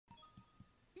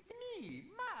me,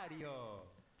 Mario.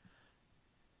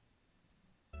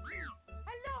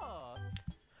 Hello.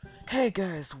 Hey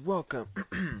guys, welcome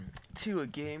to a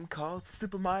game called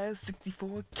Super Mario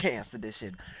 64 Chaos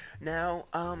Edition. Now,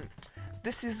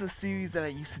 this is a series that I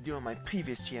used to do on my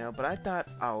previous channel, but I thought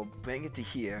I'll bring it to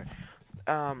here.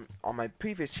 On my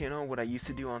previous channel, what I used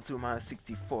to do on Super Mario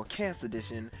 64 Chaos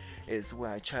Edition is where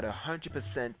I try to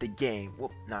 100% the game.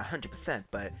 Well, not 100%,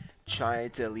 but try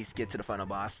to at least get to the final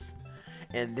boss.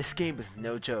 And this game is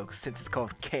no joke since it's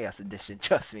called Chaos Edition.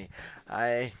 Trust me,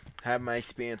 I have my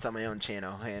experience on my own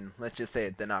channel, and let's just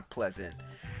say they're not pleasant.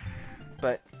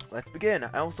 But let's begin.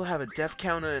 I also have a death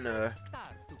counter and a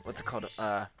what's it called?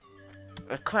 A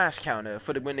crash counter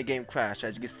for when the game crashed.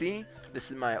 As you can see, this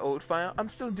is my old file. I'm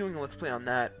still doing a let's play on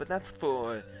that, but that's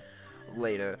for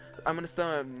later. I'm gonna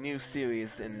start a new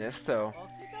series in this, so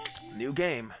new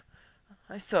game.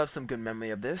 I still have some good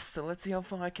memory of this, so let's see how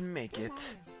far I can make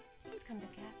it. Come to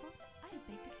the castle. I have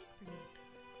baked a cake for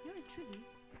you. Yours truly,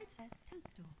 Princess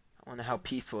Toadstool. I wonder how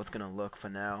peaceful it's gonna look for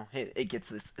now. It gets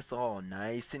this. It's all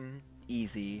nice and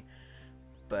easy,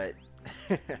 but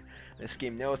this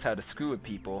game knows how to screw with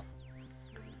people,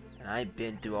 and I've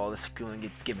been through all the screwing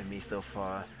it's given me so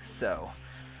far. So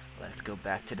let's go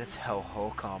back to this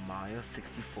hellhole called Mario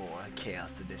 64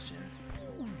 Chaos Edition.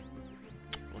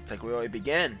 Looks like we already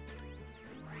began.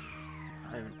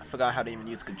 I forgot how to even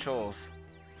use controls.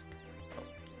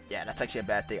 Yeah, that's actually a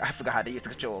bad thing. I forgot how to use the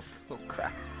controls. Oh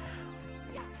crap.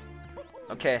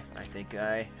 Okay, I think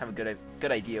I have a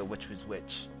good idea which was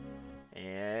which.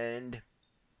 And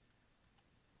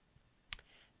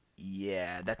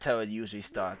yeah, that's how it usually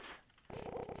starts.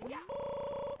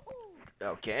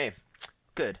 Okay,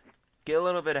 good. Get a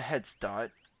little bit of head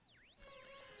start.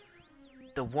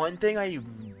 The one thing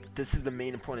this is the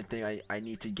main important thing I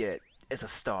need to get is a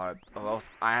star, or else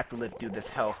I have to live through this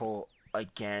hellhole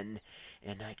again.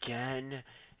 And again,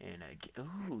 and again.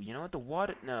 Ooh, you know what? The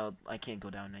water. No, I can't go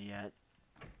down there yet.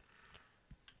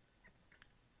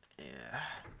 Yeah.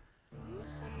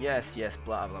 Yes, yes,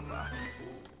 blah, blah, blah.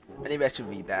 Maybe I should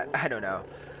read that. I don't know.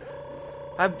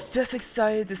 I'm just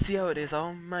excited to see how it is.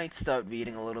 I might start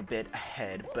reading a little bit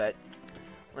ahead, but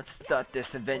let's start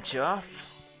this adventure off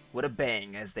with a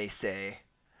bang, as they say.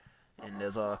 And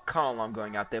there's a car alarm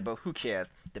going out there, but who cares?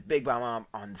 The big bomb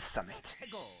on the summit.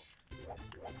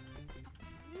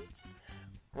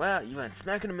 Wow, you went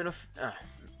smack in the middle.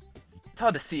 It's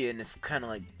hard to see it, and it's kind of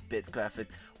like bit graphic.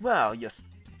 Wow, you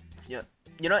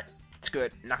know what? It's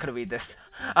good. I'm not gonna read this.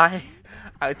 I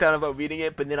thought about reading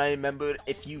it, but then I remembered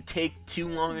if you take too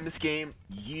long in this game,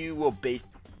 you will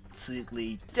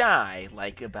basically die,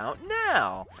 like about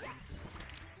now.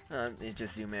 Let's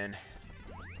just zoom in.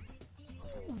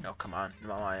 No, come on,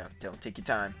 Mario, don't take your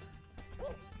time.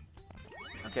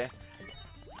 Okay.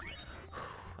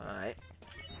 All right.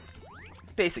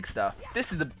 Basic stuff.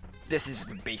 This is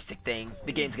just a basic thing.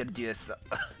 The game's gonna do this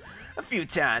a few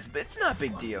times, but it's not a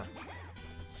big deal.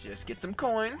 Just get some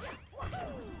coins.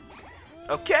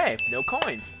 Okay, no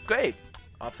coins. Great.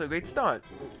 Off to a great start.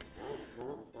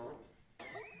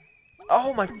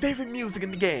 Oh, my favorite music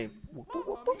in the game.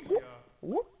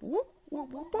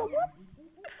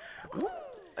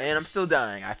 And I'm still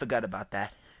dying. I forgot about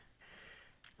that.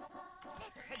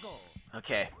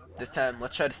 Okay, this time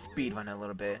let's try to speed run a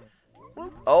little bit.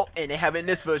 Oh, and they have it in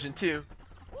this version too.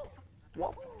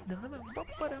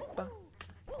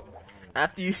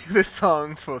 After you hear the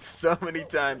song for so many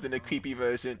times in the creepy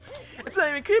version, it's not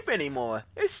even creepy anymore.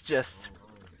 It's just,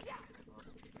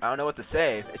 I don't know what to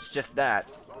say. It's just that.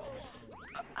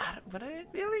 But I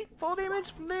really full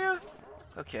damage from there?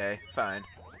 Okay, fine.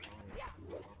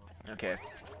 Okay,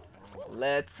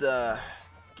 let's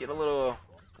get a little.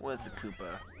 What's the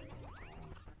Koopa?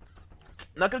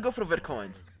 I'm not gonna go for the red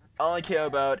coins. All I care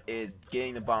about is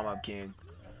getting the bomb up king.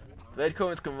 Red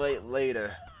coins can wait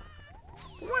later.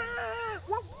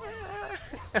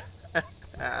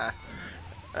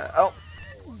 Oh.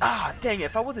 Ah, dang it.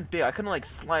 If I wasn't big, I couldn't like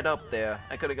slide up there.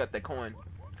 I could have got that coin.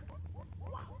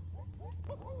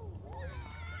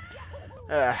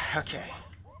 Okay.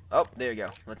 Oh, there you go.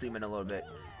 Let's zoom in a little bit.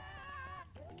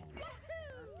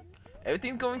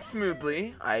 Everything's going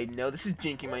smoothly. I know this is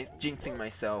jinxing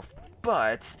myself,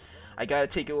 but I gotta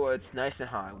take it where it's nice and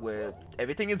high. Where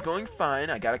everything is going fine,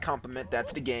 I gotta compliment that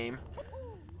to the game.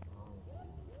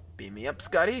 Beam me up,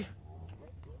 Scotty.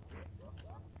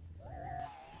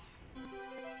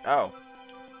 Oh.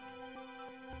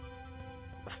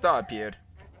 A star appeared.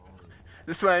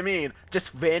 This is what I mean.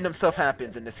 Just random stuff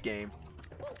happens in this game.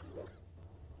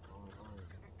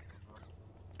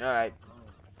 Alright.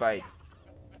 Fight.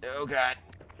 Oh god.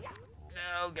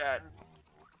 Oh god.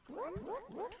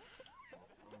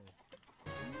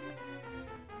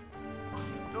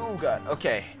 god.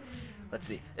 Okay. Let's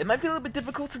see. It might be a little bit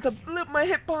difficult since my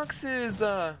hitbox is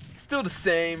still the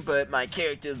same, but my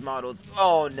character's models.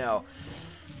 Oh no.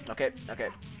 Okay. Okay.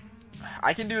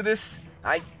 I can do this.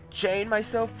 I chained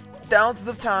myself thousands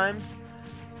of times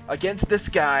against this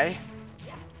guy.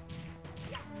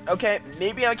 Okay,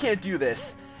 maybe I can't do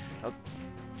this.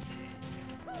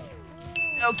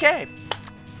 Okay.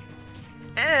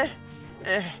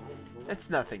 It's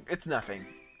nothing. It's nothing.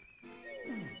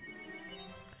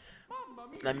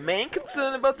 My main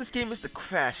concern about this game is the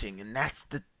crashing, and that's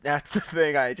the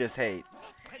thing I just hate.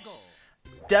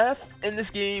 Death in this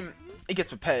game, it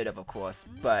gets repetitive, of course,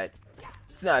 but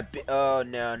it's not. Oh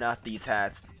no, not these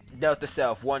hats. Note to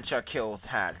self: one-shot kills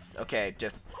hats. Okay,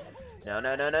 just no.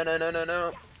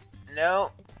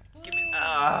 Give me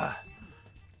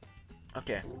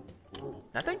Okay.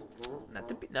 Nothing.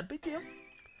 Not big deal.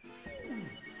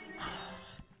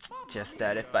 Just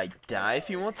that if I die a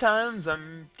few more times,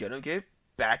 I'm gonna get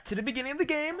back to the beginning of the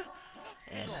game,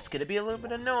 and that's gonna be a little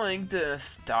bit annoying to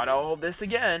start all of this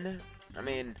again. I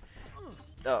mean,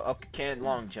 oh, okay, can't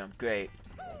long jump, great.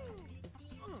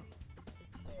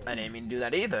 I didn't even do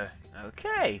that either.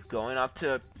 Okay, going up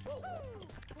to.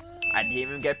 I didn't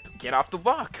even get off the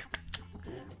rock.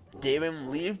 Didn't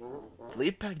even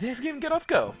didn't even get off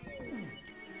go.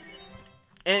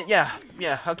 And yeah,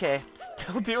 okay,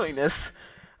 still doing this.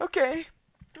 Okay,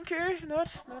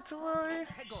 not to worry.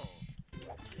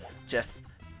 Just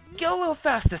go a little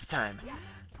fast this time.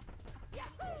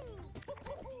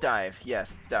 Dive,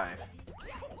 yes, dive.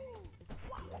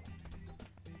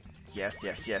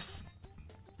 Yes.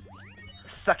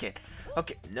 Suck it.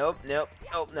 Okay, nope.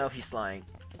 Oh no, he's lying.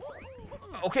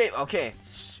 Okay.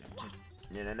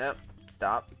 No.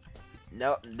 Stop.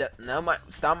 No,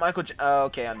 stop, Michael. Oh,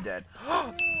 okay, I'm dead.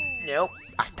 Nope.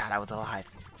 I thought I was alive.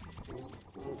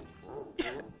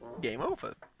 Game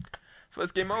over.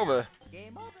 First game over.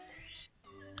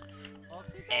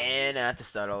 And I have to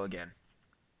start all again.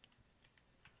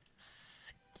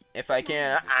 If I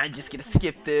can, I'm just gonna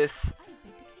skip this.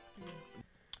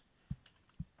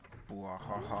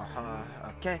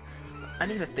 Okay. I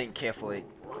need to think carefully.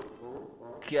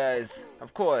 Because,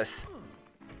 of course,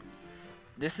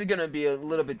 this is gonna be a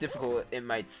little bit difficult, it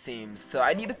might seem. So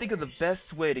I need to think of the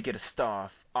best way to get a star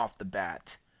off the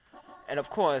bat. And of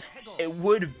course, it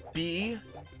would be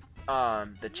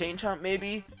the chain chomp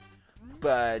maybe,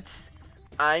 but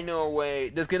I know a way.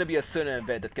 There's gonna be a certain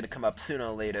event that's gonna come up sooner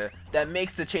or later that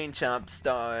makes the chain chomp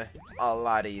star a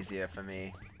lot easier for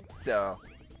me. So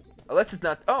let's just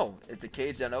not. Oh, is the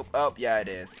cage done? Oh, yeah, it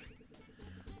is.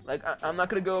 Like I'm not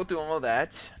gonna go through all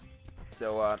that.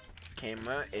 So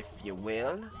camera, if you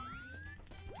will.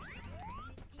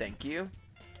 Thank you.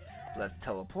 Let's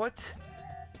teleport.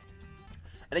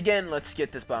 And again, let's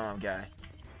get this bomb guy.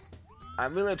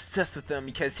 I'm really obsessed with him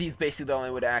because he's basically the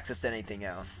only way to access anything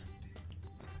else.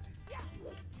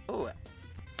 Ooh.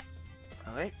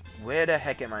 Alright, where the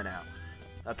heck am I now?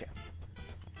 Okay.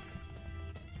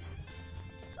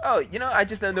 Oh, you know, I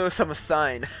just noticed some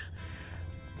sign.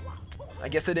 I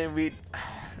guess I didn't read.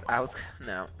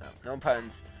 No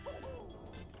puns.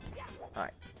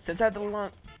 Alright, since I had the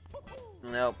long.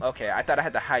 Nope. Okay, I thought I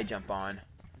had the high jump on.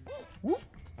 Whoop.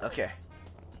 Okay.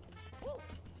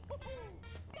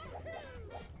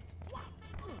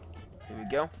 Here we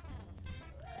go.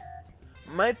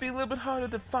 Might be a little bit harder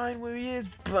to find where he is,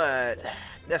 but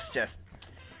that's just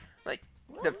like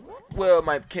where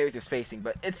my character's facing.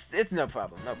 But it's no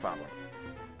problem. No problem.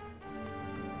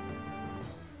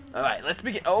 All right, let's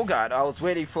begin. Oh God, I was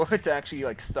waiting for it to actually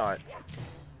like start.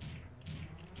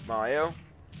 Mario,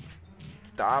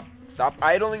 stop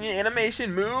idling your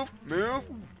animation. Move.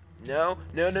 No.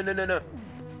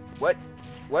 What?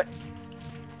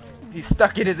 He's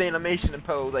stuck in his animation and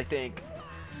pose, I think.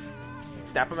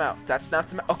 Snap him out. That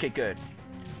snaps him out. Okay, good.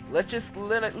 Let's just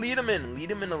lead him in. Lead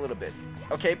him in a little bit.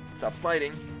 Okay, stop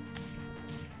sliding.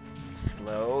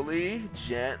 Slowly,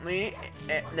 gently.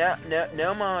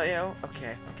 No, Mario.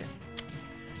 Okay.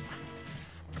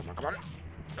 Come on.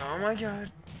 Oh my God.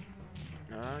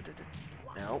 No.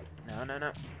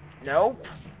 Nope.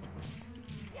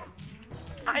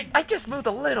 I just moved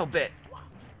a little bit.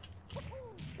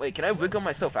 Wait, can I wiggle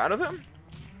myself out of him?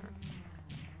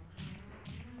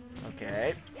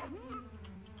 Okay.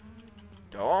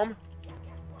 Dome.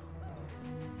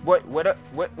 What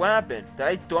happened? Did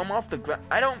I throw him off the ground?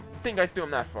 I don't think I threw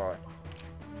him that far.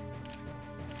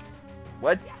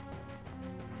 What?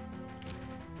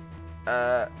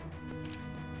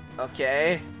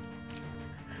 Okay.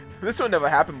 This one never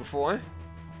happened before.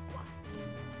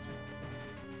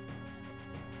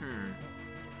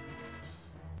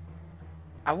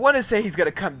 I want to say he's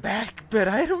gonna come back, but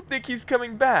I don't think he's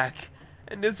coming back.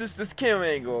 And there's just this camera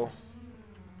angle.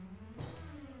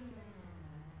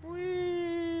 Whee!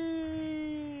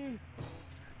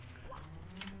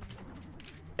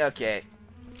 Okay.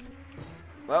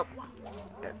 Well,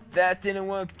 if that didn't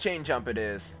work, chain jump it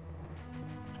is.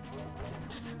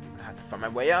 Just have to find my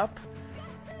way up.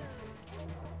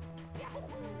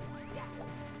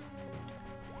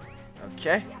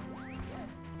 Okay.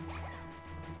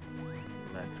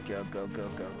 Let's go, go, go,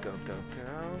 go, go, go,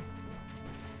 go.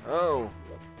 Oh.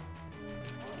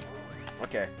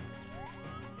 Okay.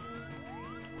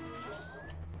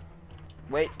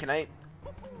 Wait, can I?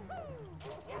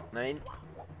 Nine.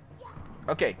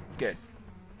 Okay, good.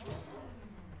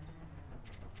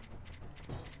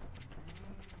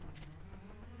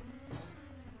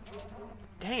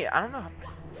 Dang it, I don't know.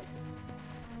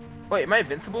 Wait, am I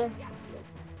invincible?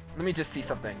 Let me just see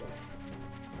something.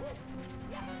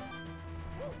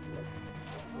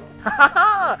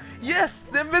 Haha! Yes!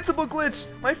 The invincible glitch!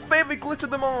 My favorite glitch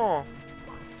of them all!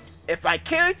 If my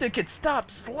character could stop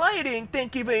sliding,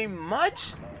 thank you very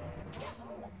much!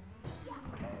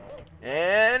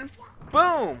 And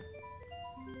boom!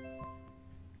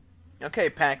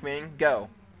 Okay, Pac-Man, go.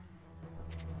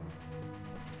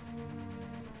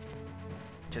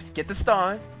 Just get the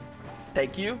star.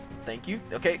 Thank you. Thank you.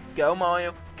 Okay, go,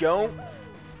 Mario. Go.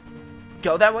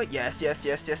 Go that way. Yes, yes,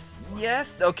 yes, yes.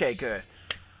 Yes! Okay, good.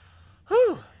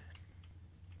 Whew.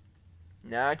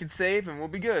 Now I can save and we'll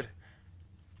be good.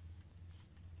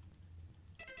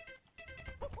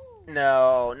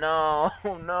 No, no,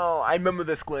 no. I remember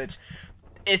this glitch.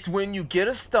 It's when you get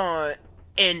a star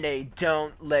and they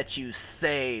don't let you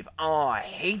save. Oh, I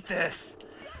hate this.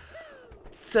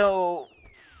 So,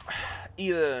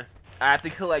 either I have to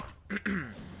collect...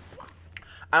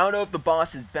 I don't know if the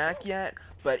boss is back yet,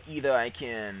 but either I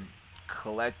can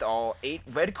collect all 8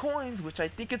 red coins, which I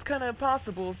think it's kind of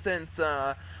impossible since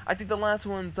I think the last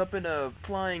one's up in a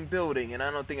flying building, and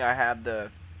I don't think I have the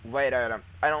right item.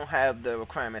 I don't have the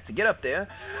requirement to get up there.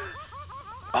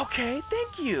 Okay,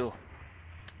 thank you.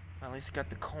 Well, at least I got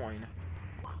the coin.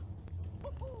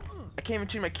 I can't even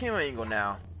change my camera angle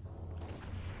now.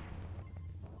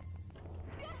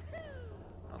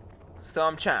 So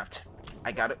I'm trapped.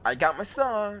 I got my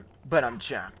song, but I'm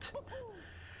trapped.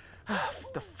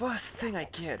 The first thing I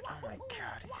get. Oh my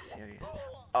god, are you serious?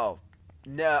 Oh.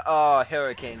 No, oh,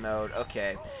 hurricane mode.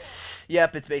 Okay.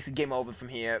 Yep, it's basically game over from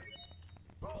here.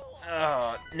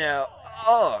 Oh, no.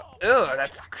 Oh, ew,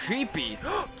 that's creepy.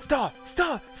 Stop,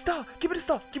 stop, stop. Give me the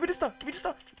star, give me the star, give me the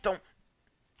star. Don't.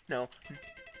 No.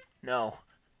 No.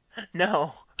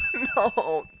 No.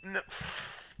 No. No.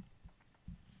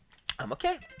 I'm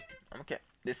okay. I'm okay.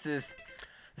 This is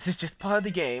just part of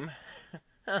the game.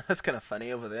 That's kind of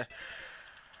funny over there.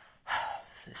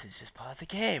 This is just part of the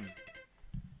game.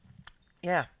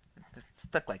 Yeah, it's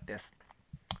stuck like this.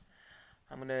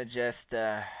 I'm gonna just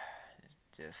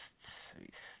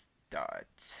restart.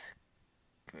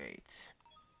 Great.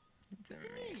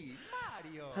 Hey,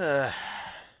 Mario.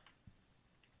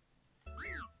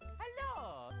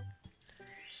 Hello.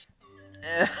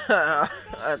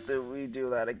 After we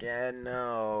do that again,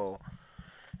 no.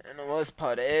 And the worst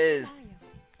part is,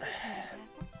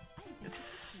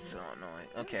 it's so annoying.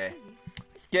 Okay,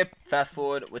 skip, fast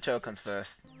forward, whichever comes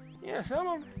first. Yes,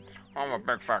 I'm a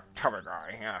big fat tubby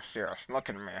guy. Yes, yes. Look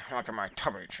at me. Look at my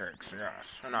tubby cheeks. Yes.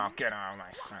 And I'll get out of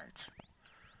my sight.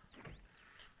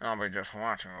 I'll be just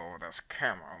watching over this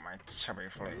camera on my chubby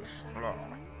face. Hello.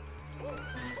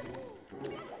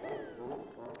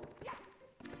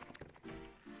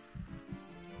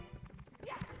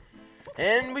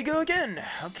 And we go again.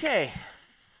 Okay.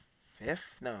 Fifth?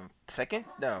 No. Second?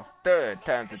 No. Third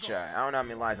time to try. I don't know how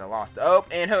many lives I lost. Oh,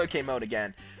 and hurricane mode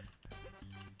again.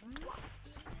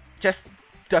 Just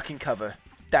duck and cover.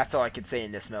 That's all I can say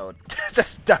in this mode.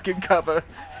 Just duck and cover.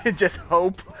 And just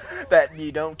hope that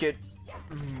you don't get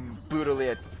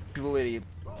brutally,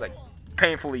 like,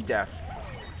 painfully deaf.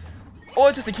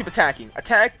 Or just to keep attacking.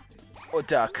 Attack or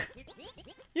duck.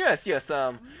 Yes, yes,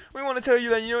 we want to tell you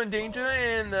that you're in danger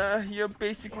and, you're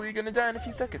basically gonna die in a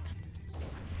few seconds.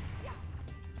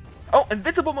 Oh,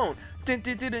 invincible mode!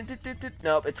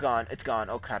 Nope, it's gone, it's gone.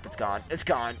 Oh crap, it's gone, it's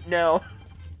gone, no!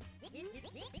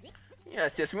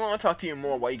 Yes, yes, we want to talk to you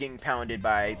more while you're getting pounded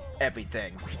by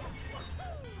everything.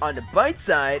 On the bright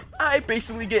side, I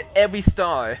basically get every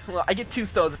star. Well, I get 2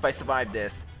 stars if I survive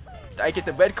this. I get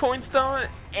the red coin star,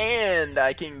 and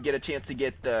I can get a chance to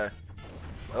get the...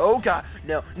 Oh god,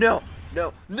 no, no,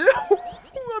 no, no!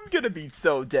 I'm gonna be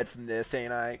so dead from this,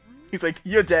 ain't I? He's like,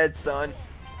 you're dead, son.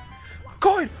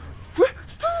 Coin!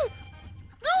 Stop!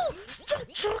 No! Stop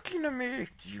talking to me!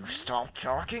 You stop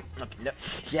talking? Okay, no.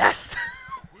 Yes!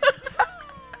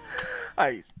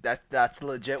 Alright, that's a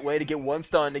legit way to get 1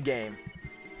 star in the game.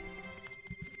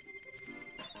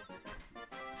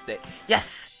 Stay.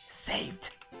 Yes! Saved!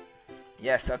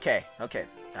 Yes, okay, okay.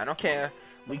 I don't care.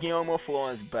 We get on more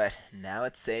floors, but now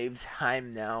it's saved.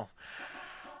 I'm now...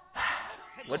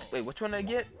 Wait, which one did I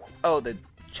get? Oh, the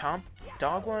chomp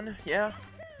dog one? Yeah?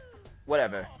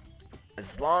 Whatever.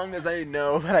 As long as I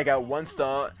know that I got 1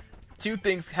 star, 2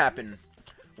 things happen.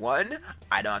 1,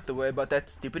 I don't have to worry about that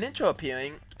stupid intro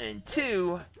appearing. And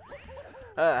 2,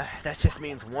 that just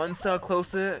means 1 star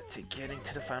closer to getting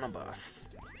to the final boss.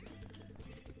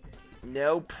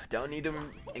 Nope, don't need to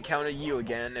encounter you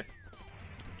again.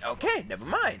 Okay, never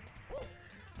mind.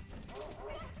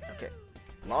 Okay,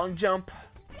 long jump.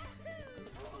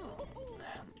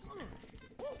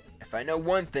 If I know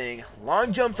one thing,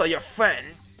 long jumps are your friend,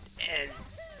 and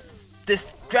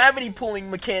this gravity pulling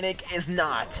mechanic is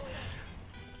not.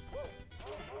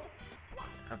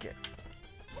 Okay.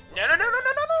 No, no, no, no,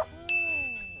 no, no,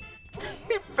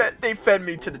 no! They fed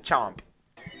me to the chomp.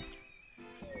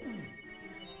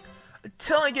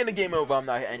 Until I get a game over, I'm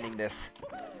not ending this.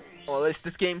 Or at least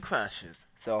this game crashes.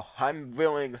 So I'm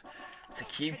willing to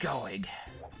keep going.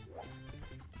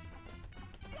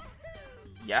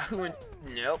 Yahoo!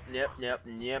 Nope, nope, nope,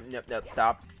 nope, nope, nope.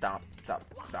 Stop, stop, stop,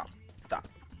 stop, stop.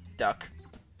 Duck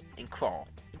and crawl.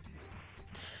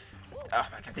 Oh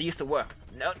my god, they used to work.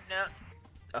 No, no.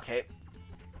 Okay.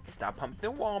 Stop pumping the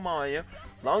wall, Mario.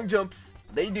 Long jumps,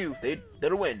 they do.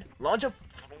 They'll win. Long jump,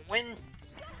 win.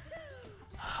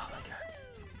 Oh my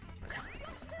god.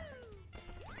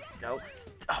 No.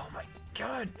 Oh my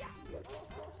god.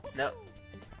 No.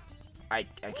 I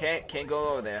can't go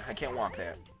over there. I can't walk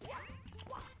there.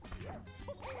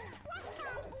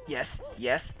 Yes,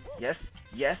 yes, yes,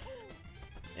 yes.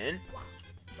 In.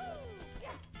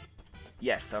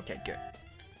 Yes, okay, good.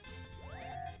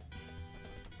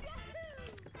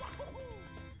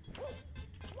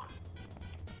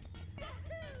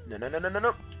 No, no, no, no, no,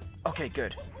 no. Okay,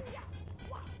 good.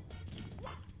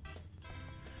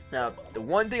 Now, the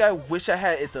one thing I wish I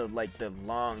had is the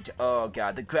long. Oh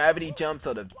god, the gravity jumps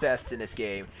are the best in this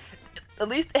game. At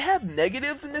least they have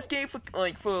negatives in this game for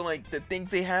the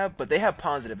things they have, but they have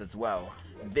positive as well.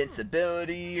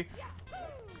 Invincibility,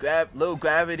 low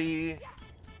gravity,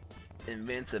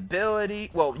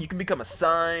 invincibility. Well, you can become a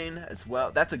sign as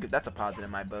well. That's a positive in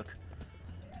my book.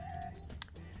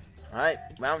 All right,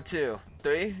 round 2.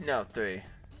 3? No, 3.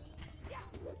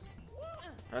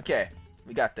 Okay,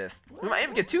 we got this. We might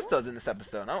even get 2 stars in this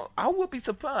episode. I would be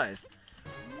surprised.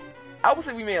 I would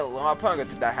say we made a lot of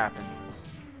progress if that happens.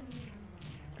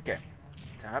 Okay.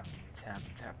 Tap, tap,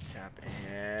 tap, tap,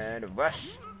 and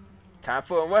rush. Time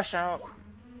for a rush out.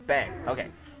 Bang.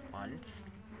 Okay. Once.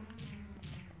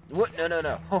 What? No, no,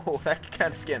 no. Oh, that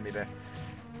kind of scared me there.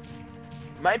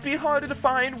 Might be harder to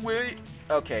find where...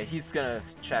 Okay, he's gonna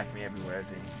track me everywhere,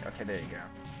 isn't he? Okay, there you go.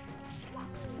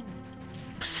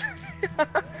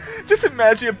 Just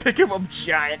imagine picking up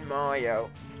giant Mario.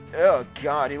 Oh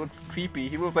god, he looks creepy.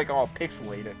 He looks like all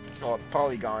pixelated. Or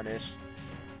polygonish.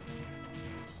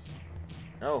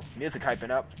 Oh, music hyping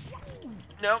up.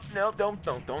 No, no, don't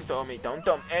throw me. Don't.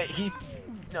 Hey,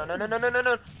 no, no, no, no, no, no,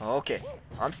 no. Okay,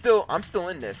 I'm still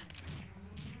in this.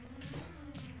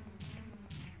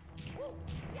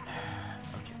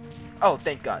 Okay. Oh,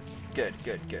 thank God. Good,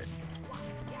 good, good.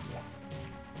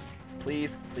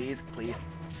 Please, please, please,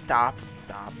 stop,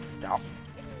 stop, stop.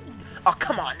 Oh,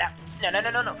 come on now. No, no, no,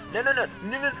 no, no, no, no, no,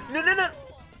 no, no, no, no.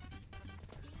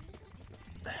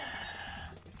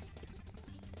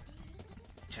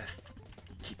 Just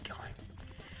keep going.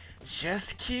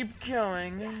 Just keep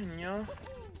going, you know?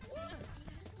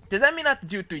 Does that mean I have to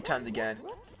do it 3 times again?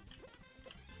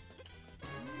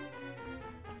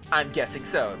 I'm guessing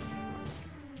so.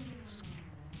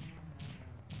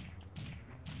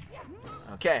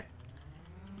 Okay.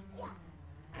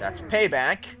 That's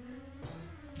payback.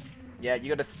 Yeah,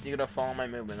 you gotta follow my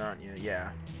movement, aren't you?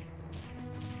 Yeah.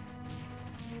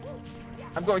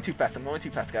 I'm going too fast.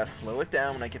 Gotta slow it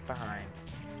down when I get behind.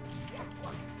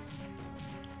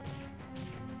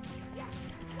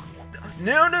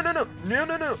 No, no, no, no, no,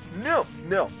 no, no, no,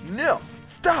 no, no!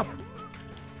 Stop!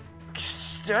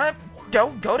 Stop!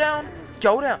 Go down!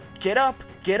 Go down! Get up!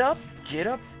 Get up! Get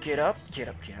up! Get up! Get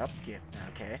up! Get up! Get.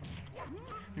 Okay.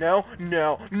 No!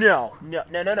 No! No! No!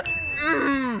 No! No!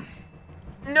 No!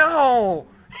 No!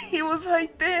 He was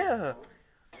right there.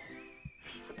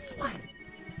 It's fine.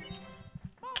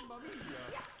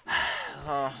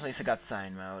 Oh, at least I got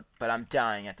sign mode, but I'm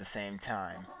dying at the same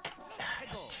time.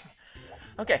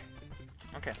 Okay.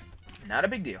 Okay. Not a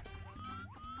big deal.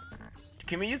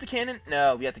 Can we use the cannon?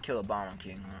 No, we have to kill a Bomb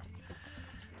King.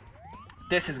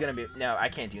 This is gonna be... No, I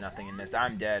can't do nothing in this.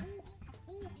 I'm dead.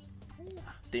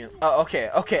 Oh, okay,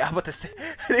 okay, I'm about to say...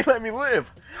 They let me live!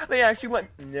 They actually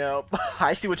let me... No,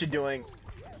 I see what you're doing.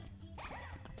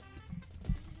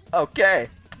 Okay.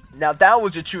 Now that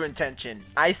was your true intention.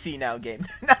 I see now, game.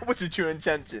 That was your true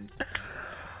intention.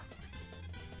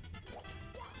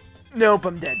 Nope,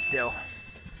 I'm dead still.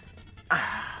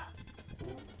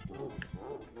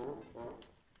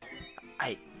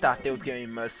 I thought they was giving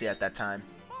me mercy at that time.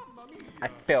 I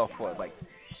fell for it, like...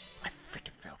 I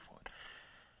freaking fell for it.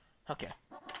 Okay.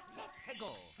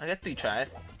 I got 3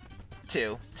 tries.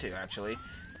 2 actually.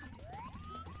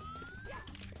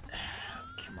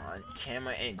 Come on,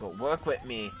 camera angle, work with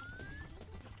me.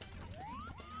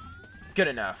 Good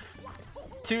enough.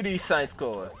 2D side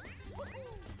scroller.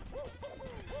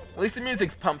 At least the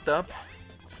music's pumped up.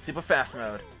 Super fast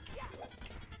mode.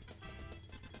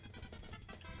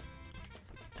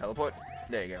 Teleport.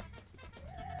 There you go.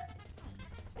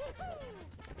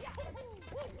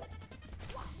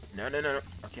 No.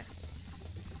 Okay.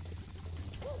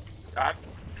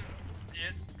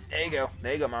 There you go.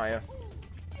 There you go, Mario.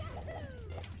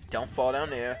 Don't fall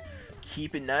down there.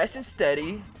 Keep it nice and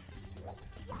steady.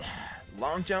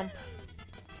 Long jump.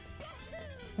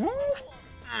 Woo!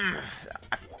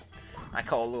 I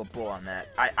call a little bull on that.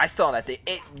 I saw that. It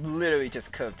literally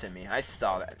just curved to me. I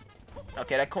saw that.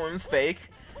 Okay, that coin was fake.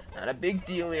 Not a big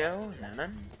dealio.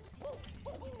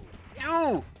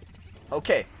 Ooh!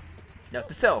 Okay. Note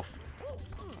to self.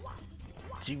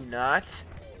 Do not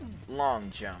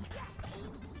long jump.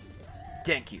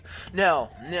 Thank you. No.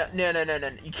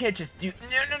 You can't just do...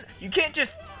 No. You can't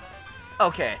just...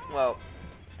 Okay, well...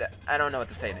 I don't know what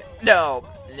to say there. No.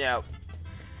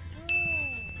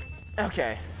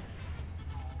 Okay.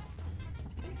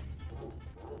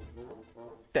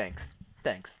 Thanks.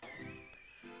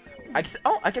 I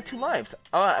get 2 lives.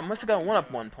 Oh, I must have got 1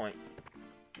 up 1 point.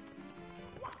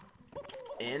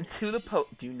 Into the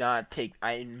do not take...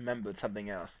 I remembered something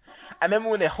else. I remember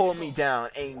when they hold me down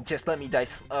and just let me die.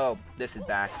 Oh, this is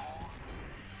back.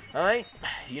 Alright,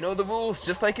 you know the rules.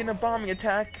 Just like in a bombing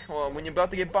attack, or when you're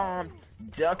about to get bombed,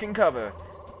 duck and cover.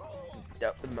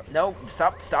 No,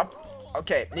 stop.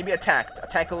 Okay, maybe attack.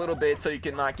 Attack a little bit so you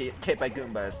can not get hit by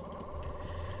Goombas.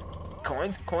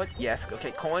 Coins, yes.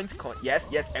 Okay, coins, yes.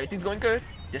 Everything's going good.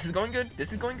 This is going good.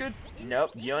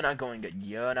 Nope, you're not going good.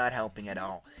 You're not helping at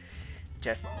all.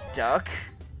 Just duck,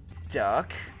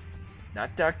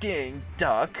 not ducking,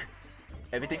 duck.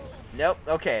 Everything. Nope.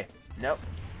 Okay. Nope.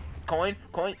 Coin.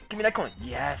 Give me that coin.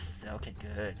 Yes. Okay.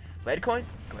 Good. Red coin.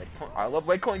 I love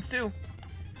red coins too.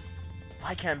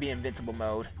 Why can't I be invincible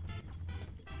mode?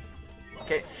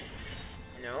 Okay.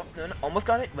 No. Almost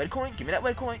got it. Red coin. Give me that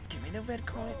red coin.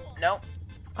 No.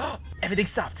 Oh, everything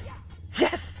stopped.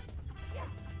 Yes.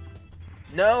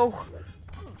 No.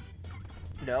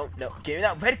 Give me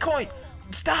that red coin.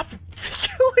 Stop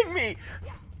killing me.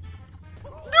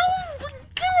 No,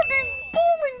 forget these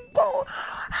bowling balls.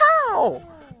 How?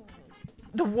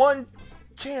 The one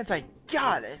chance I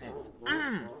got in it.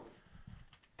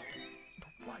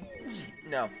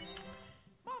 No.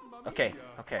 Okay.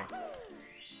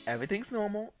 Everything's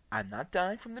normal. I'm not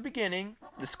dying from the beginning.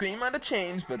 The screen might have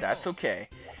changed, but that's okay.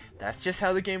 That's just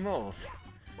how the game rolls.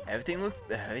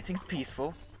 Everything's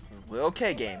peaceful. We're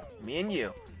okay, game. Me and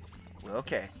you. We're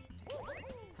okay.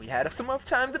 We had some rough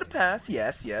times in the past,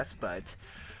 yes, but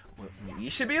we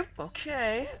should be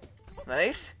okay,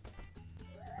 right?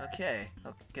 Okay,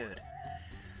 good.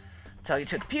 Talking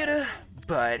to the computer,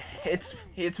 but it's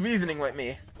reasoning with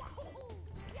me.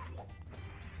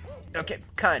 Okay,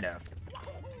 kind of.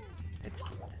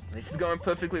 This is going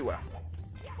perfectly well.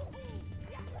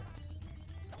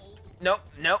 Nope.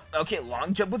 Okay,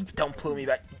 long jump was... Don't pull me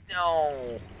back.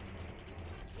 No.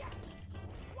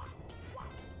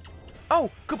 Oh,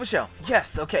 Koopa Shell.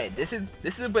 Yes, okay. This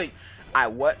is a big...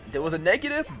 There was a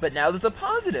negative, but now there's a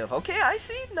positive. Okay, I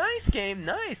see. Nice game.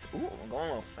 Nice. Ooh, I'm going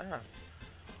a little fast.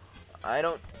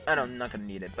 I'm not gonna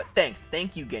need it, but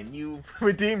thank you, game. You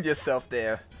redeemed yourself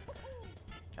there.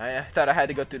 I thought I had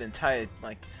to go through the entire,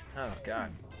 oh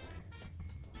god.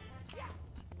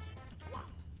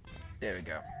 There we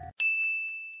go.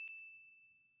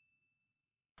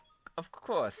 Of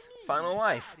course, final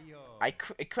life.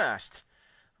 It crashed.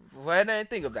 Why didn't I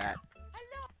think of that?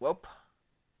 Welp.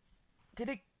 Did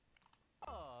it?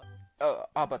 Oh,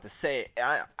 I was about to say.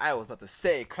 I was about to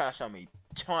say it crashed on me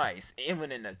twice,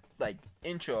 even in the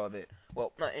intro of it.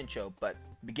 Well, not intro, but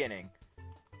beginning.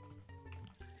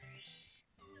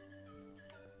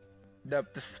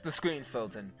 The screen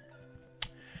fills in.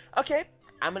 Okay,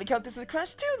 I'm gonna count this as a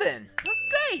crash too then.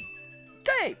 Great.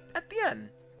 Great! At the end,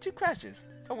 2 crashes.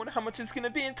 I wonder how much it's gonna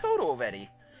be in total already.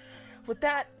 With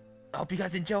that, I hope you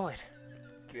guys enjoyed.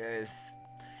 Cause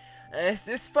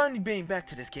it's fun being back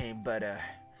to this game, but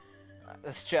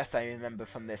the stress I remember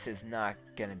from this is not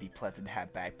gonna be pleasant to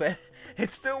have back. But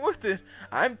it's still worth it.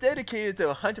 I'm dedicated to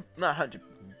 100, not 100,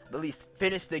 at least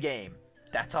finish the game.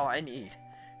 That's all I need.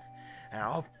 And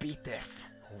I'll beat this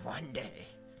one day.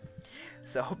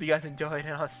 So I hope you guys enjoyed,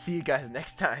 and I'll see you guys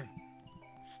next time.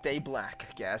 Stay black,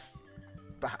 I guess.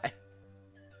 Bye.